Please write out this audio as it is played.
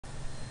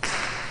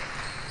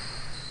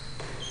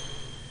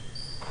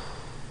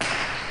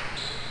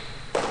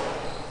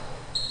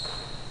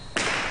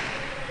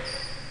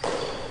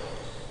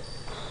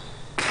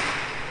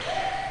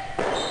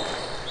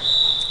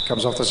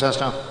Comes off the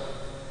Cessna.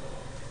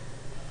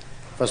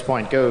 First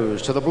point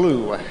goes to the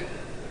blue.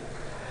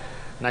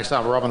 Next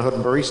up, Robin Hood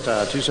and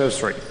Barista, 2 serves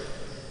 3.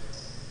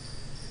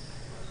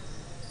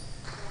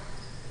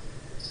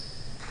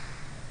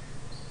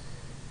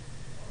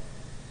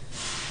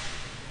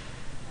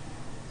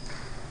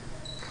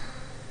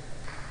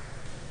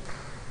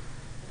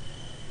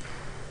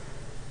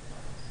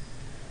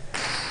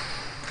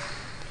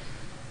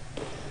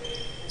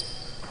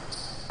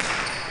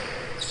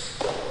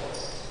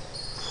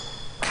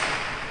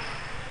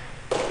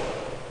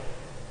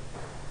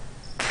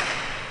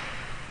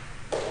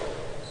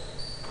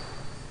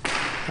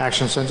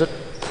 Action sends it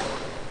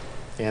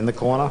in the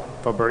corner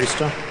for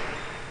Barista.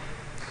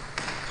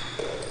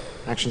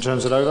 Action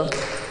turns it over.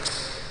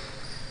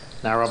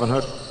 Now Robin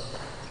Hood.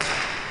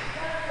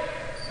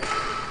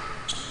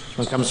 This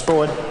one comes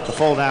forward. A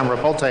fall down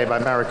revolte by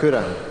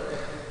Barracuda.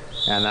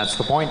 And that's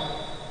the point.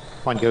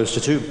 Point goes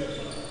to 2.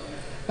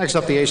 Next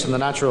up, the ace in the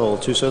natural,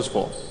 2 serves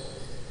 4.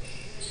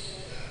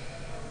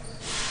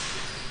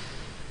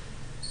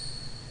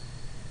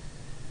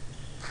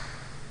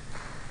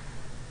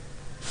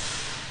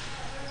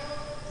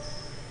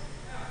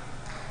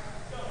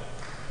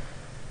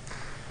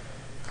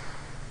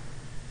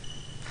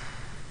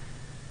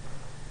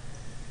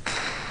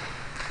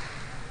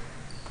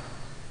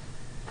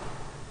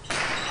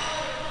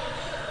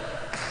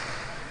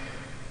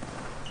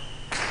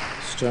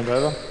 Turned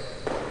over.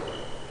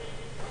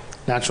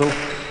 Natural.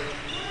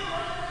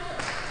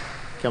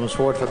 Comes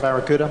forward for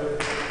Barracuda.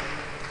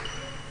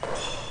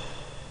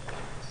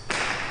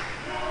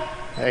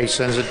 Ace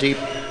sends it deep.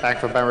 Back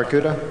for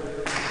Barracuda.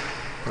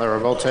 The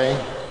revolte.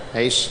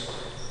 Ace.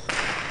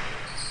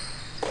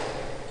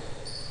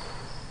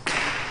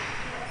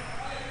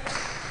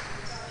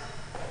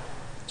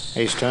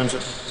 Ace turns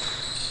it.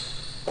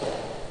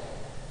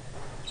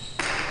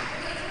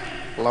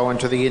 Low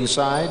into the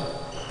inside.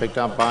 Picked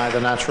up by the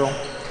natural.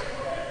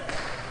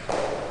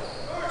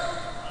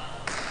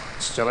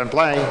 Still in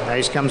play.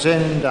 Ace comes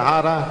in.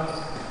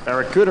 Dahada.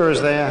 Barracuda is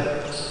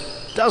there.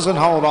 Doesn't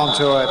hold on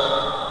to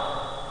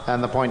it.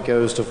 And the point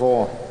goes to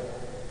 4.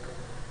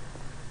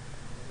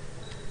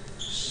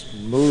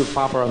 Smooth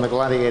popper on the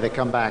Gladiator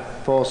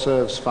comeback. 4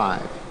 serves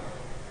 5.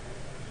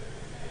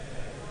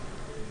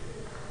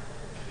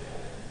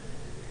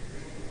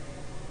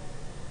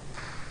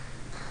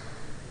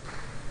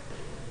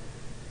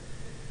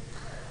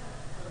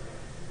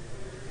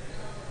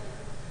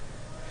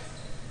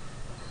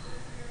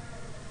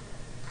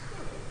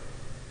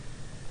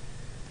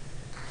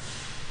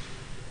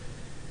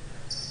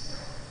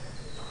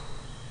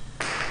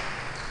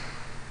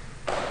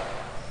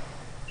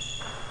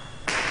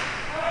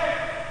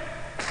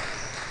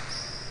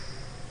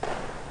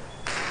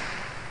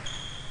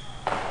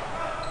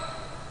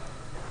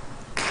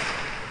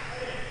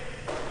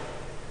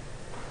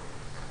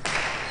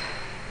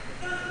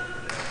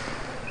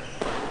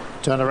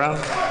 Turn around,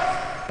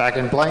 back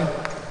in play.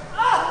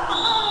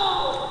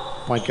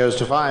 Point goes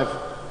to 5.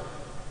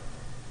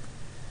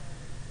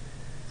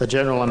 The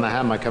General and the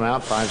Hammer come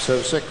out, 5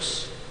 serves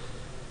 6.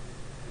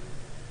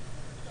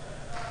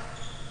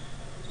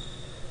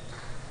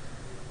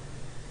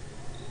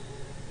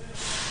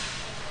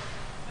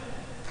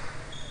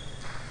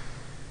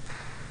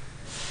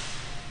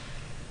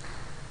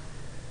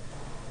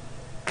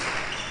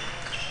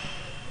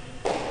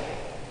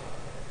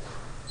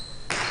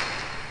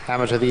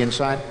 Hammer to the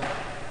inside.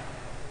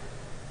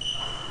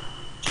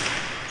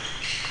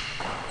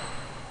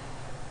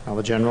 Now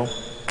the General.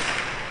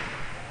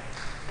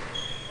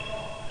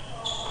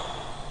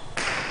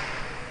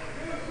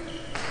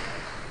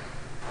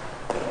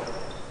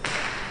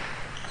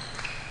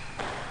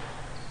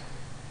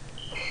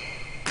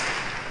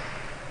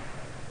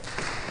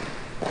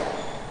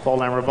 Fall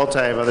down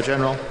revolte by the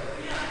General.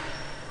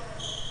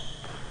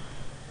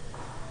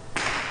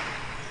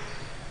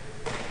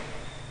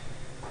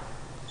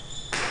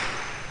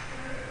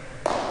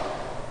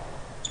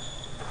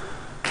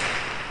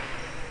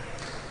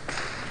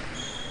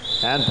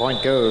 And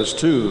point goes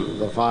to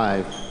the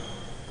 5.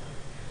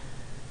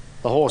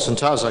 The Horse and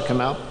Taza come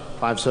out,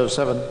 5 serves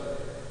 7.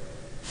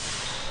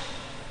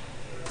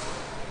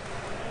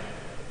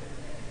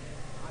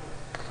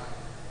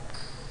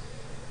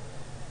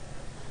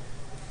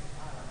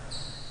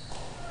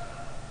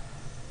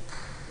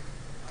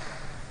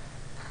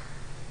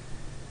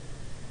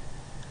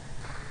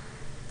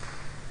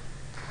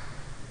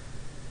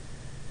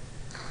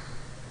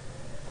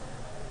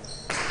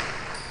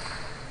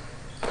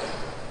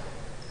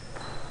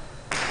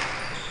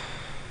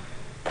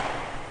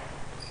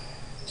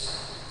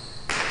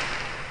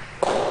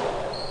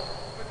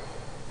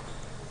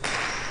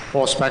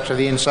 Horse back to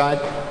the inside.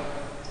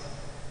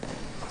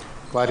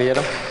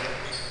 Gladiator.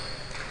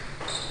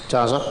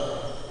 Taza.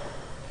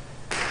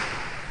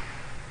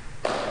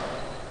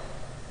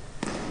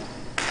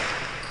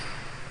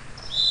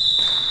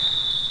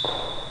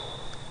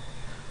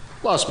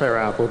 Last pair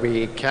out will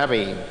be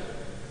Cabby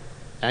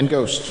and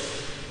Ghost.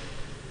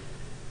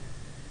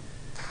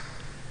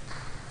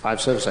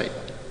 5 serves 8.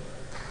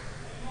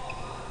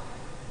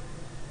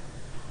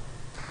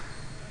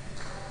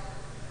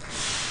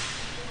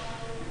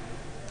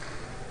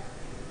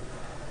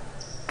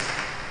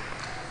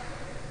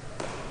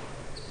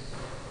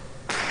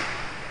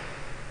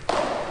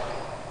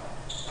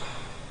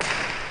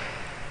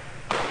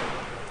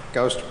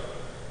 Ghost.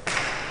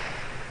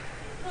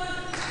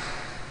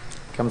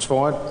 Comes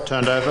forward,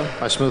 turned over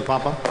by Smooth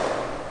Papa.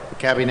 The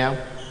cabbie now.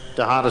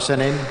 DeHarder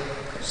sent in.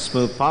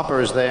 Smooth Papa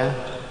is there.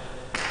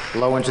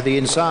 Low into the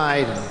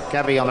inside.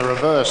 Cabbie on the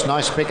reverse.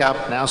 Nice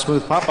pickup. Now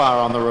Smooth Papa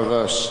on the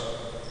reverse.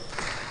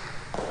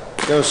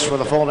 Ghost for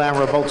the fall down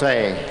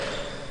revolte.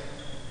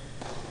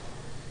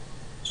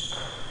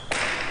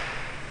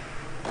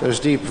 Goes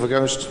deep for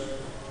Ghost.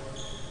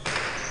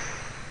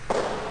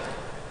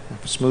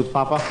 For Smooth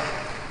Papa.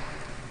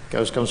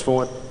 Ghost comes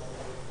forward.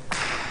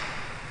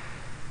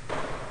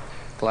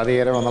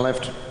 Gladiator on the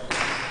left.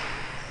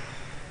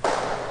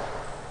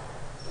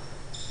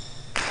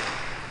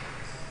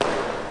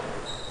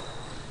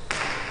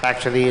 Back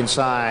to the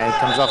inside,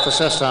 comes off the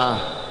cesta.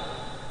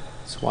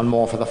 It's one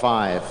more for the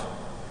 5.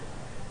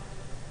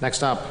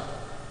 Next up,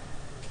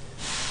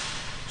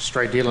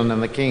 straight dealing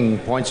and the king.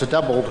 Points are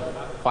doubled,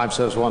 5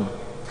 serves 1.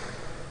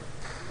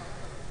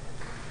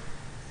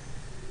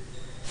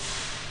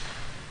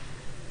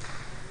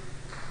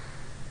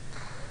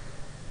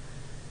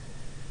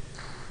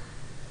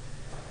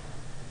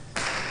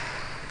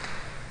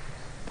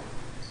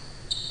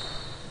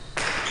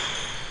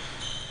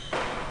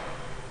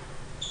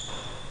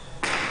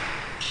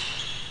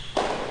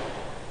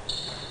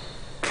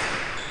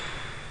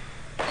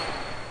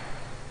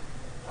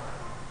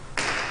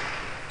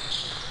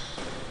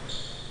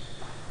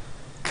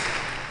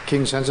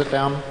 King sends it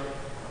down.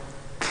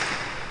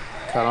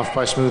 Cut off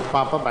by Smooth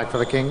Papa, back for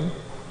the king.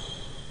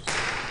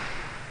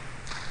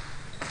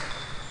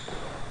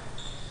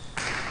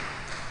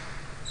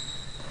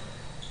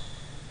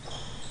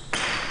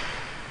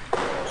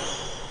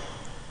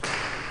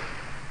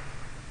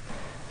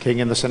 King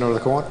in the center of the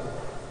court.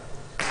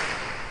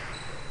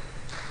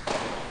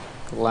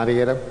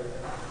 Gladiator.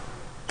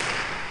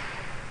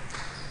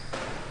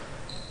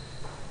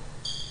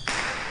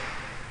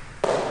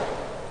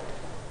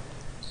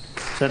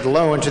 Sent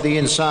low into the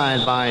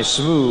inside by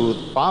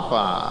Smooth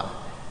Papa.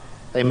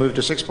 They move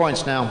to 6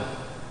 points now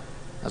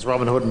as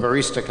Robin Hood and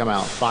Barista come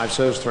out. 5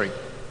 serves 3.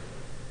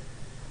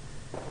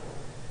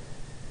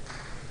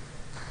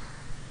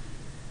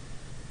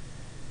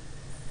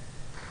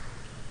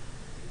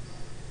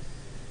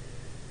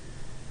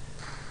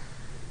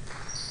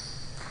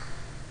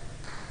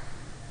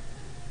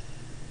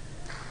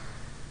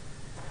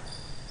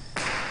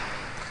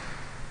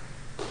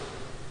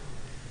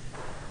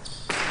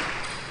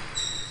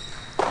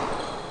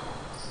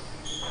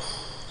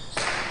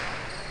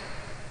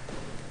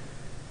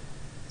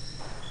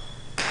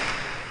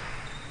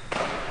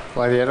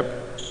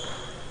 Gladiator.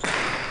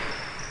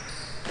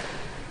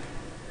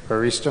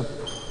 Barista.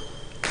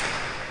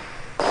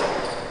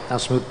 Now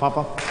Smooth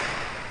Papa.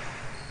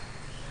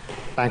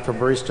 Back for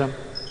Barista.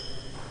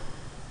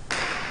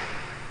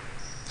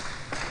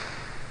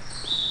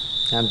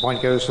 And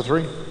point goes to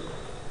 3.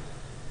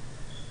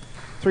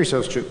 3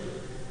 serves 2.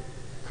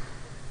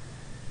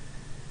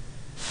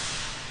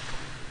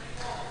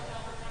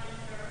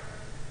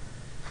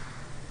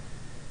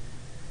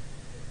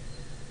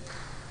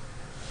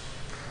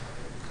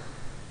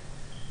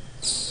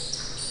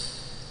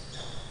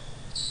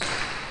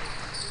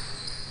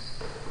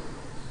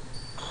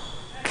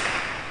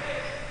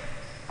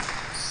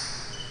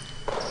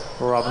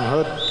 Robin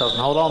Hood doesn't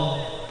hold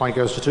on. Point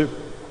goes to 2.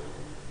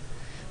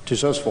 2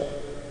 serves 4.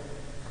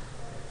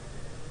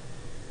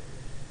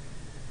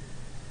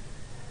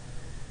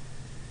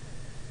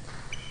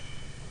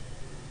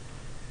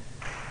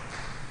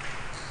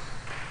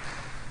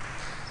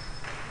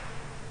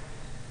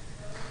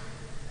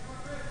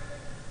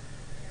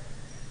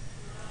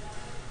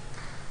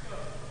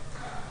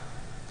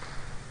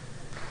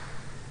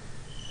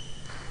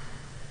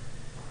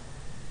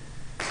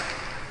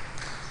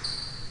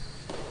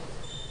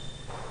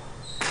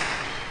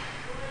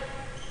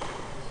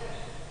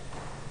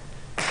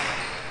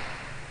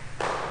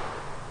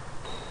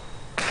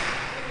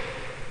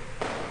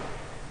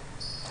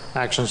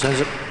 Action sends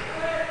it.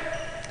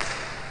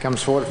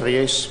 Comes forward for the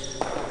ace.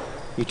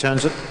 He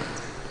turns it.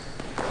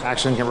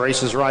 Action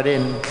races right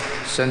in.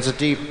 Sends it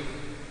deep.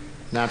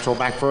 Natural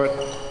back for it.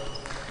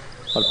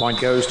 But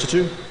point goes to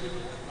 2.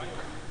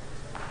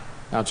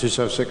 Now 2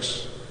 serves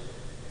 6.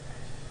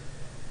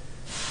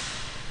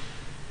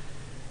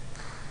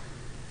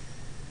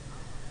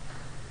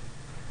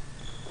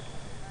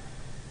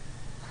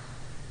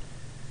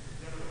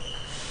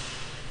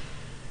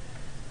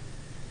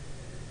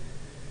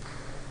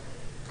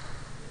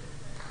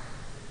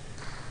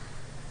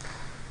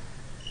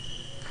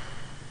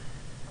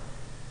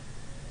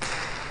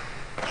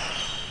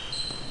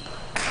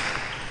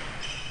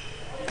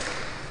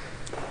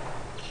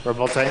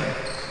 Revolte.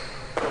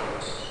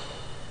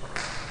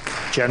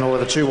 General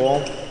with a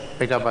 2-all.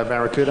 Picked up by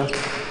Barracuda.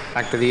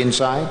 Back to the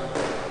inside.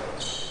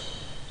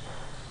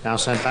 Now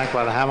sent back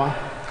by the hammer.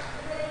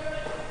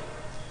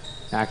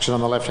 Action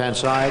on the left-hand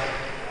side.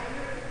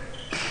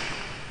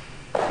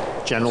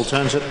 General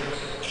turns it.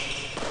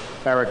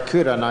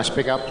 Barracuda, nice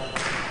pickup.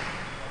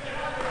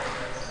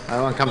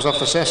 That one comes off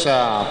the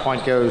Cessa.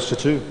 Point goes to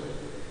 2.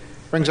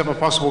 Brings up a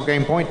possible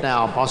game point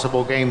now.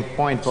 Possible game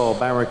point for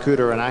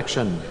Barracuda in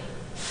action.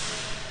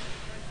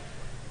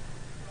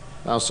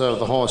 They'll serve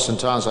the horse and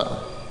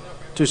Taza.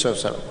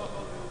 2-7.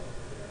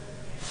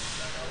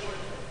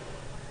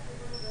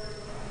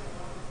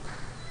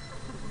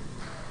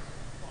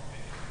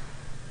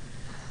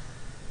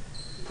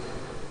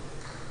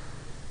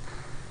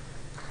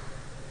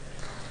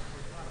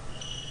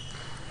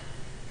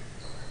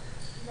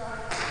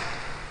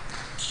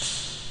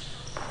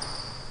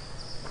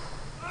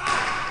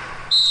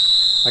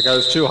 That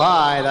goes too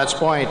high. That's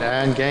point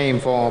and game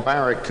for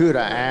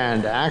Barracuda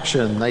and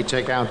action. They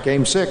take out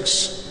game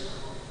 6.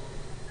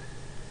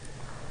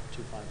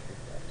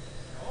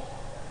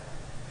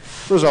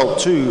 Result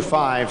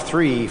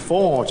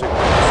 2-5-3-4 to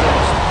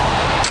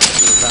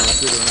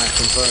Barracuda in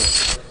action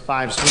first.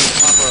 5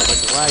 Smooth Papa of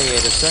the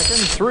Gladiator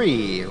second.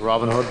 3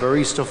 Robin Hood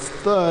Barista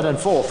third, and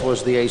 4th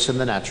was the ace in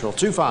the natural.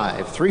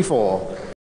 2-5-3-4.